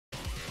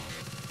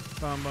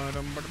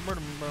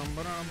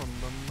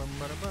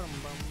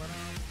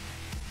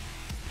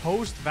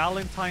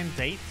Post-Valentine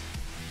date?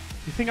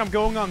 You think I'm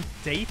going on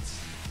dates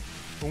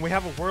when we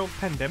have a world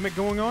pandemic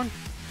going on?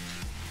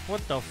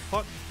 What the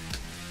fuck?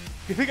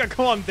 You think I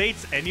go on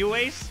dates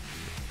anyways?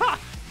 Ha!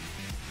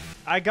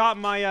 I got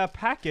my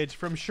package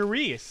from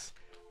Charisse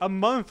a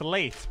month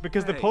late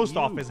because the post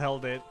office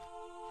held it.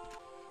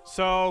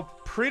 So,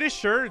 pretty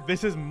sure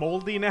this is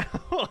moldy now.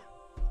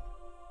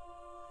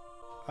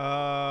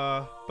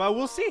 But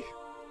we'll see.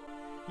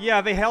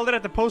 Yeah, they held it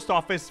at the post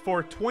office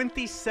for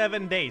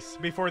 27 days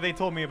before they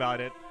told me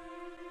about it.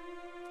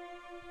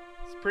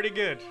 It's pretty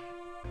good.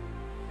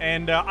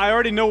 And I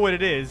already know what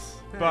it is,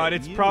 but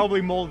it's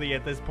probably moldy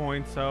at this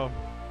point, so...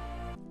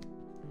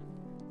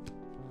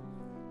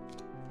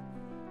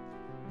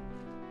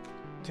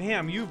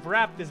 Damn, you've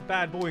wrapped this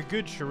bad boy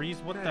good,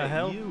 Charisse. What the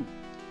hell?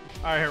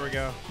 Alright, here we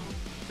go.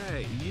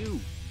 Hey, you.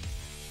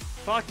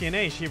 Fucking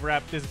A, she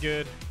wrapped this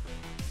good.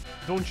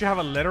 Don't you have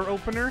a letter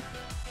opener?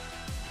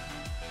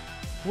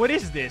 What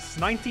is this?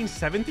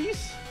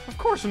 1970s? Of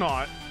course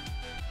not.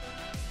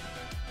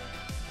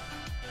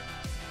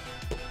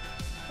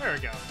 There we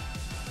go.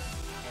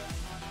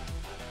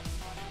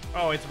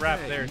 Oh, it's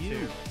wrapped there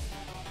too.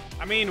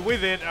 I mean,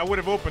 with it, I would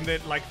have opened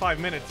it like 5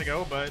 minutes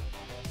ago, but...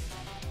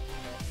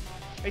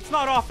 It's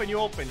not often you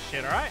open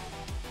shit, alright?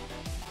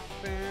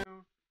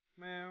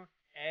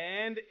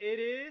 And it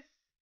is...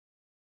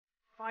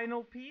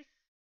 Final piece.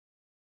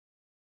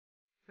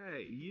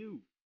 Hey,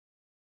 you.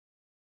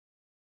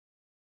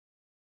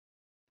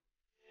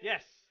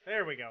 Yes,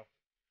 there we go.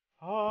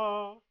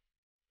 Oh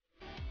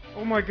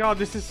my god,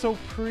 this is so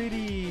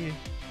pretty.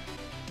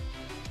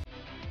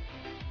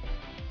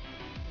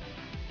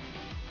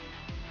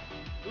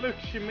 Look,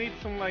 she made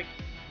some like...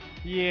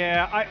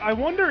 Yeah, I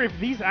wonder if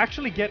these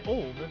actually get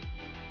old.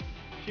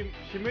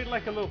 She made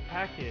like a little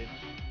package.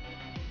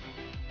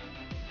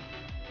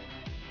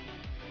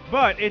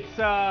 But it's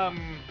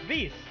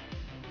these.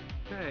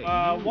 Hey,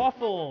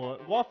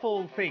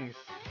 waffle things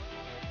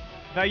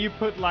that you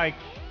put like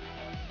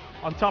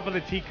on top of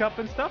the teacup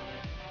and stuff.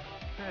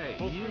 Hey,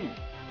 you.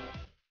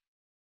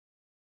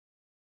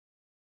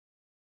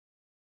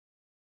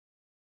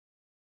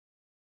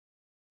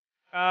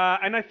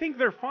 And I think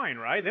they're fine,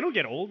 right? They don't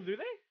get old, do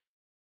they?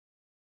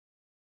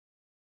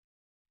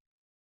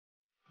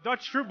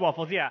 Dutch Stroop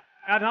waffles, yeah.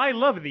 And I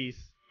love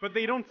these, but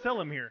they don't sell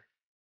them here.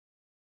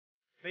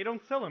 They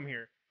don't sell them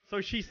here.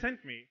 So she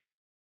sent me.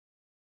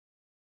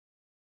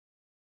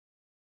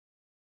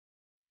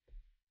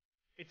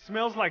 It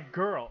smells like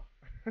girl.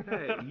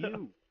 Hey,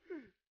 you.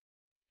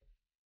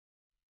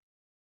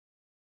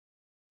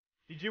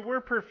 Did you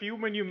wear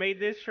perfume when you made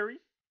this, Charisse?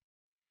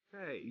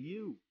 Hey,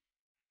 you.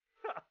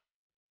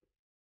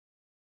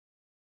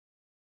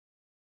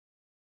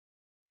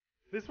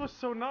 This was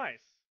so nice.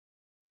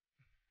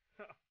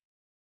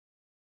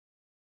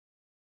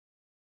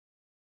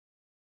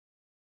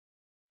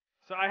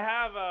 So I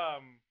have,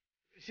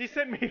 she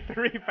sent me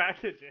 3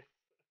 packages.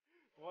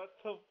 What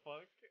the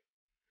fuck?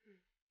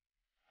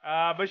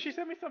 But she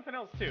sent me something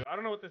else too. I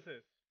don't know what this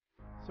is.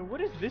 So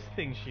what is this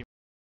thing she...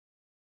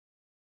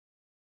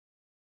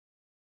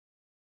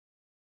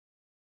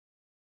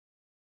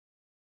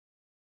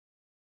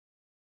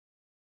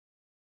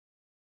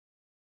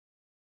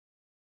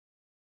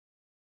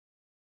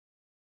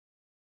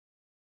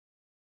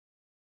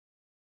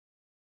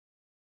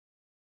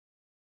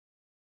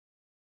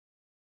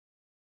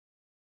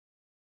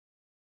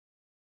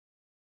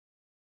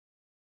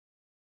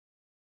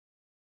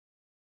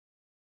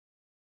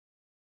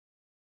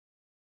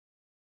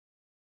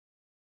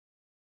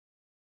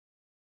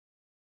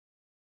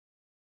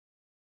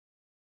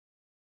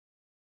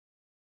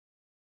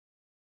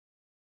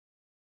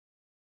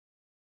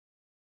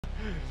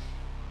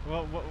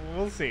 Well,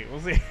 we'll see.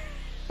 We'll see.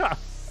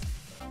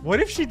 What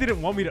if she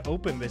didn't want me to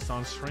open this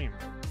on stream?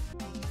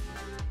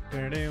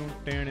 Who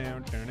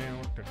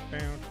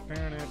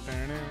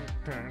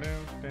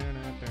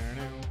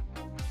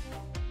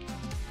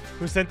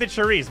sent it?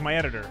 Charisse, my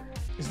editor.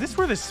 Is this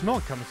where the smell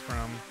comes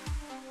from?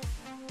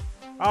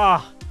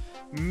 Ah,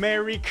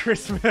 Merry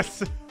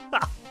Christmas.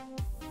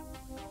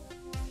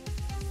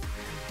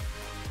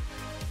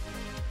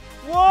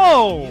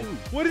 Whoa!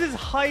 What is this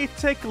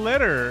high-tech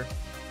letter?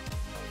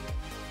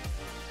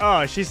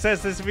 Oh, she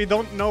says this, if you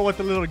don't know what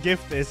the little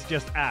gift is,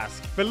 just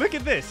ask. But look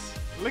at this.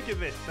 Look at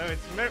this. So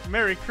it's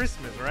Merry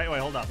Christmas, right?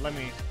 Wait, hold up. Let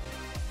me...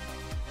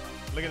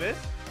 Look at this.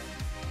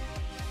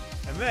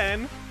 And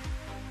then...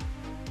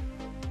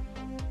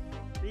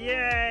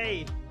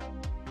 Yay!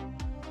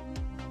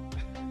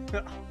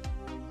 That's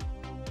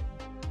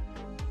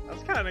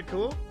kind of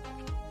cool.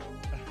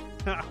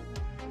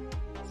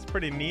 It's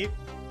pretty neat.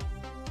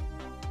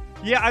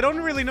 Yeah, I don't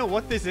really know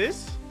what this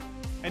is.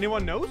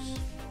 Anyone knows?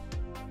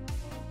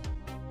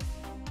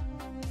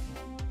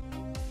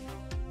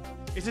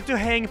 Is it to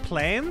hang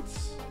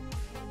plants?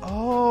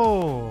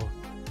 Oh,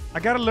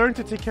 I gotta learn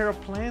to take care of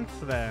plants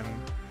then.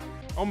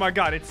 Oh my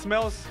god, it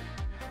smells...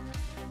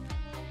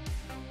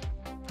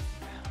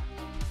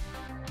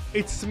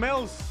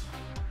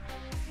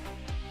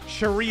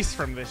 Charisse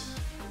from this.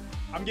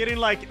 I'm getting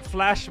like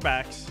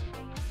flashbacks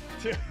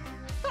to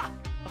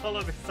all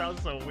of this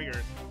sounds so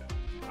weird.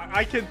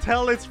 I can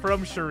tell it's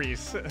from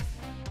Charisse.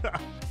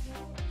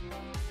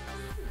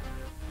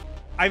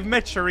 I've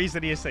met Charisse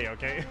at ESA,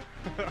 okay?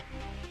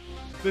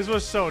 This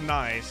was so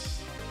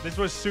nice. This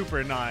was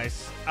super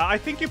nice. I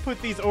think you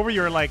put these over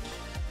your like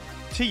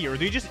tea, or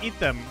do you just eat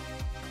them?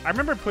 I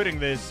remember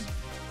putting this.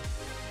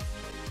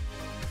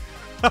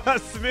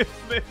 Smith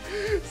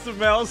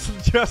smells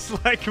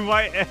just like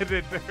my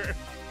editor.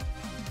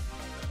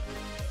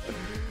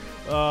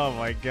 Oh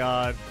my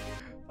god.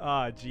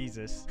 Ah,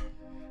 Jesus.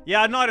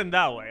 Yeah, not in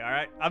that way,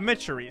 alright? I've met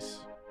Charisse.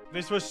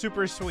 This was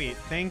super sweet.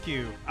 Thank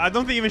you. I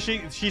don't think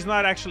even she's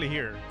not actually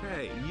here.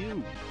 Hey,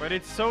 you. But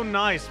it's so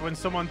nice when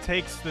someone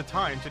takes the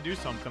time to do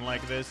something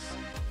like this.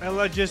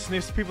 Elajjaz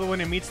sniffs people when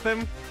he meets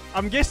them.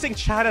 I'm guessing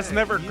Chad has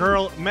never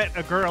met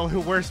a girl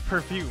who wears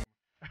perfume.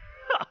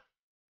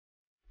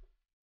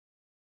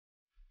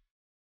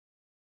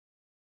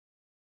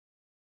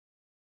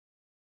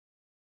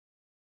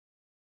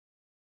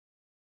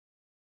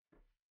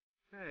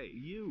 Hey,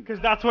 you. Because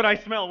that's what I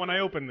smell when I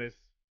open this.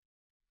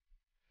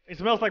 It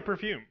smells like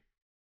perfume.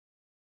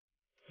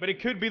 But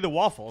it could be the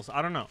waffles.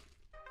 I don't know.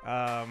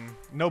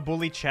 No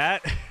bully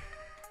chat.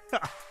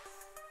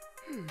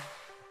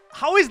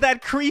 How is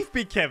that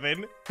creepy,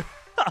 Kevin?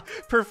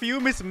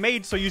 Perfume is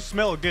made so you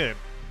smell good.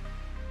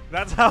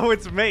 That's how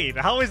it's made.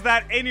 How is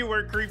that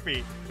anywhere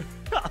creepy?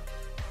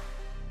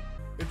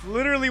 It's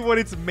literally what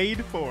it's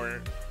made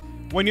for.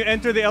 When you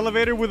enter the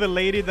elevator with a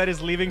lady that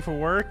is leaving for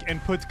work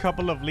and put a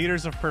couple of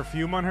liters of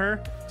perfume on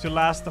her to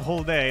last the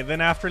whole day.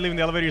 Then after leaving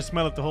the elevator, you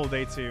smell it the whole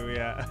day too,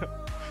 yeah.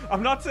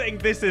 I'm not saying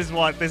this is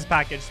what this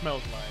package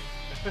smells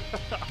like.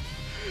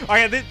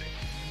 Alright,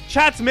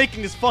 chat's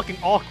making this fucking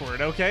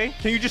awkward, okay?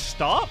 Can you just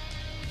stop?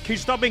 Can you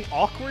stop being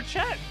awkward,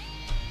 chat?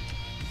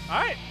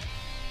 Alright.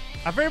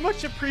 I very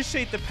much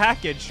appreciate the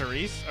package,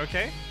 Charisse,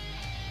 okay?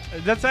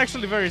 That's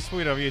actually very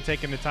sweet of you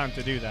taking the time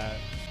to do that.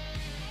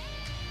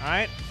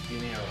 Alright?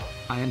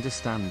 I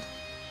understand.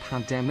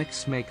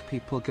 Pandemics make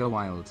people go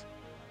wild.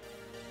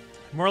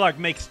 More like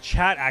makes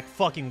chat act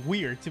fucking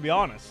weird, to be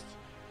honest.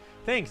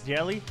 Thanks,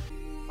 Jelly.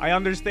 I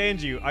understand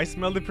you. I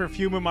smell the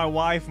perfume of my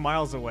wife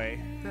miles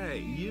away. Hey,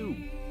 you.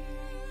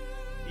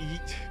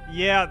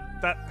 Yeah,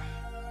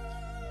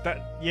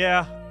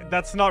 yeah,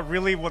 that's not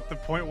really what the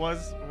point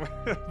was,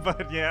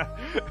 but yeah.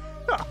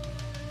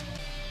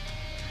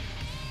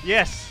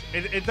 Yes,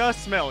 it does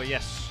smell,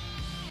 yes.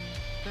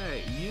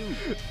 Hey, you.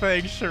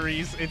 Thanks,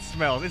 Charisse. It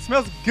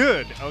smells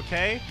good,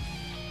 okay?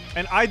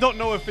 And I don't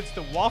know if it's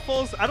the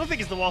waffles. I don't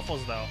think it's the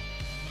waffles, though.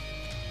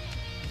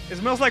 It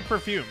smells like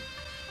perfume.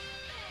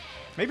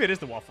 Maybe it is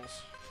the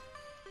waffles.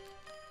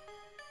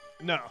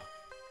 No.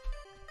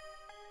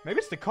 Maybe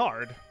it's the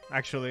card,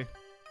 actually.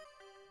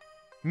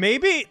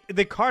 Maybe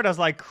the card has,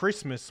 like,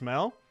 Christmas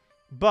smell.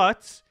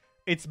 But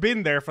it's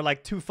been there for,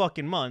 like, 2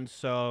 fucking months.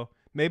 So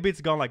maybe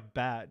it's gone, like,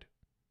 bad.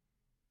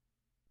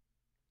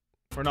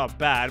 Or not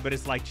bad, but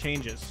it's, like,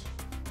 changes.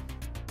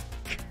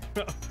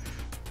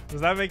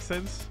 Does that make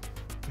sense?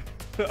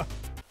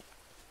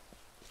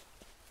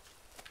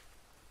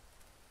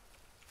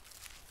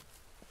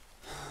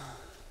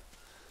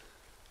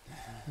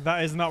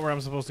 That is not where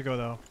I'm supposed to go,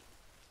 though.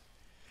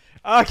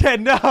 Okay,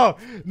 no.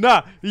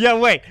 Yeah,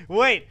 wait.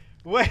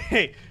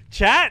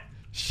 Chat,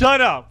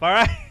 shut up, all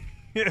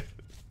right?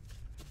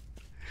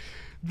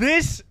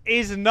 This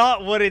is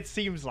not what it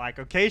seems like,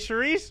 okay,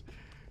 Charisse?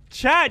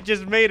 Chat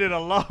just made it a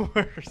lot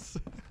worse.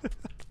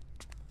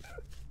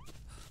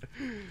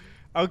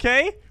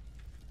 Okay?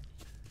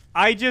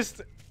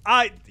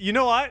 You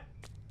know what?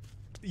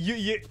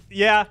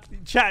 Yeah,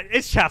 chat,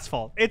 it's chat's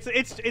fault.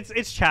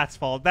 It's chat's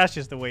fault. That's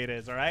just the way it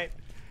is, all right?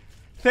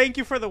 Thank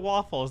you for the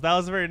waffles. That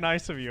was very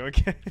nice of you,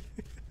 okay?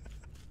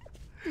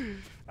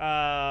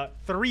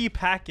 3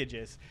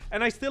 packages.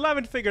 And I still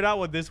haven't figured out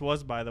what this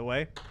was, by the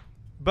way.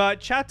 But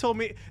chat told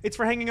me it's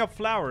for hanging up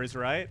flowers,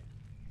 right?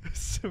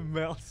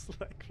 Smells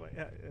like my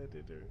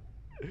editor.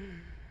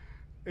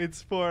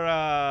 It's for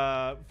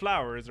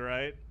flowers,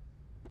 right?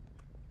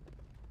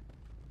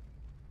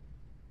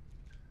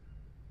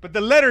 But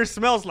the letter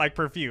smells like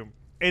perfume.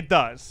 It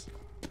does.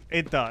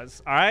 It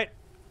does. All right?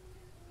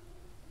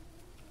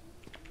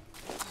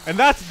 And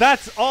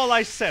that's all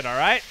I said, all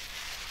right?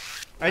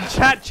 And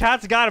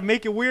chat's got to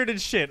make it weird and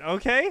shit,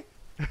 okay?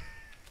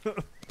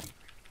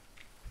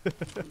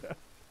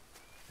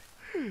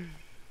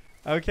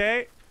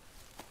 Okay?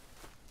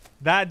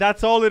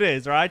 That's all it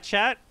is, all right,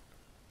 chat?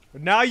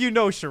 Now you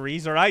know,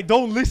 Charisse, all right?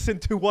 Don't listen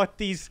to what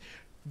these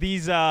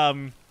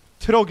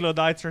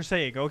troglodytes are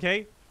saying,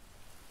 okay?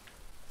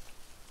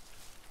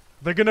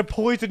 They're gonna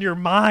poison your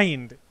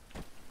mind.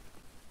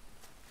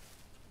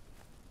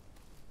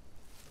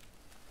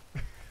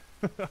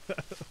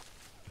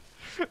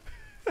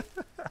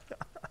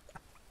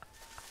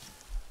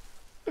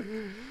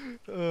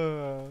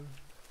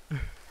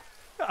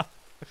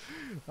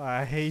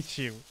 I hate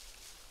you.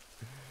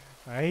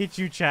 I hate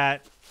you,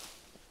 chat.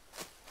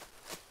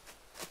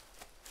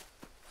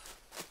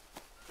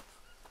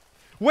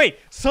 Wait,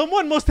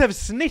 someone must have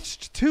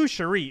snitched to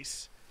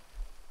Charisse.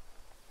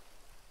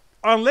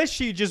 Unless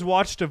she just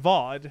watched a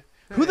VOD.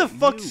 Who the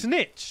fuck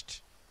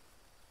snitched?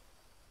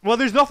 Well,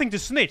 there's nothing to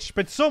snitch,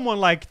 but someone,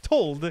 like,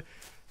 told...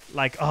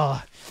 Like,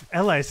 oh,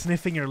 Ella is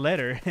sniffing your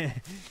letter.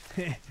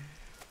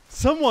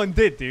 Someone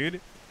did,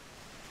 dude.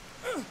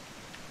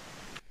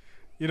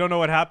 You don't know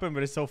what happened,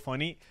 but it's so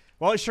funny.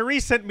 Well,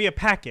 Charisse sent me a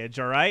package,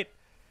 alright?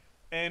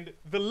 And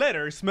the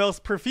letter smells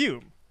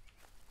perfume.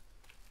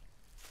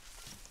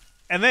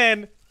 And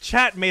then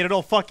chat made it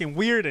all fucking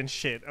weird and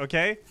shit,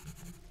 okay?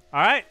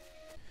 Alright?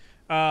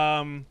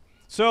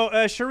 So,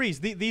 Charisse,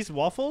 these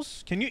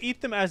waffles, can you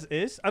eat them as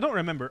is? I don't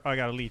remember. Oh, I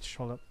got a leech.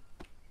 Hold up.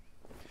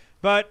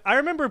 But I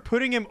remember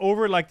putting him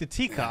over, like, the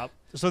teacup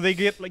so they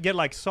get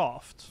like,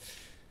 soft.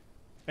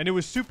 And it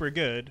was super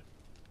good.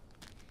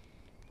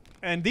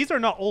 And these are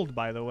not old,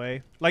 by the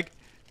way. Like,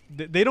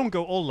 they don't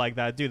go old like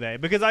that, do they?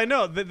 Because I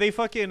know that they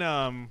fucking,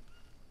 No,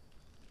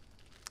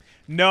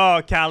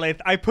 Khalith.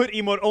 I put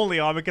emote only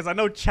on because I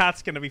know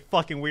chat's gonna be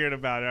fucking weird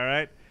about it,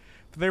 alright?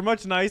 But they're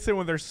much nicer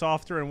when they're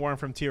softer and warm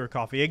from tea or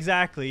coffee.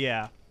 Exactly,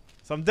 yeah.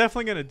 So I'm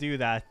definitely gonna do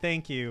that.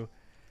 Thank you.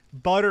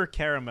 Butter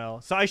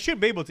caramel. So I should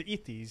be able to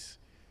eat these.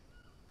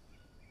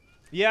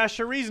 Yeah,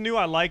 Charisse knew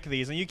I like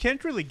these, and you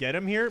can't really get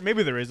them here.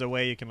 Maybe there is a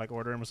way you can, like,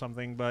 order them or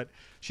something, but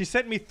she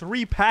sent me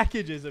 3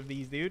 packages of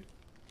these, dude.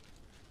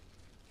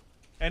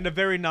 And a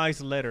very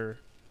nice letter.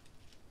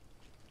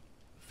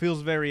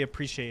 Feels very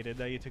appreciated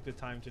that you took the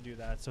time to do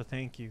that, so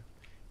thank you.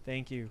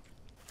 Thank you.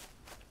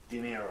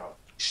 Dinero.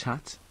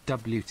 Chat,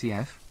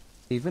 WTF?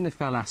 Even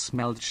if Ella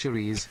smelled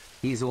Charisse,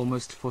 he's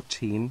almost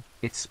 14,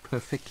 it's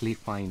perfectly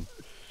fine.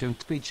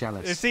 Don't be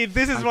jealous. You see,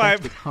 this is I why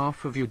bet with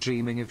half of you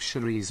dreaming of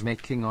Charisse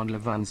making on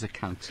Levan's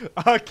account.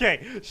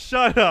 Okay,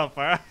 shut up,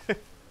 alright?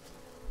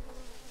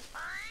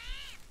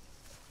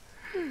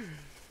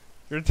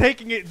 You're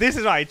taking it... This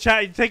is right,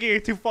 chat. You're taking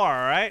it too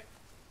far, alright?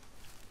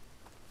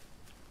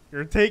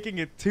 You're taking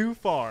it too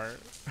far.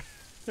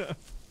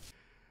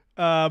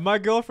 My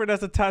girlfriend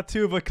has a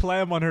tattoo of a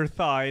clam on her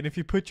thigh, and if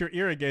you put your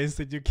ear against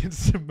it, you can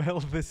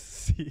smell the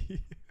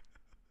sea.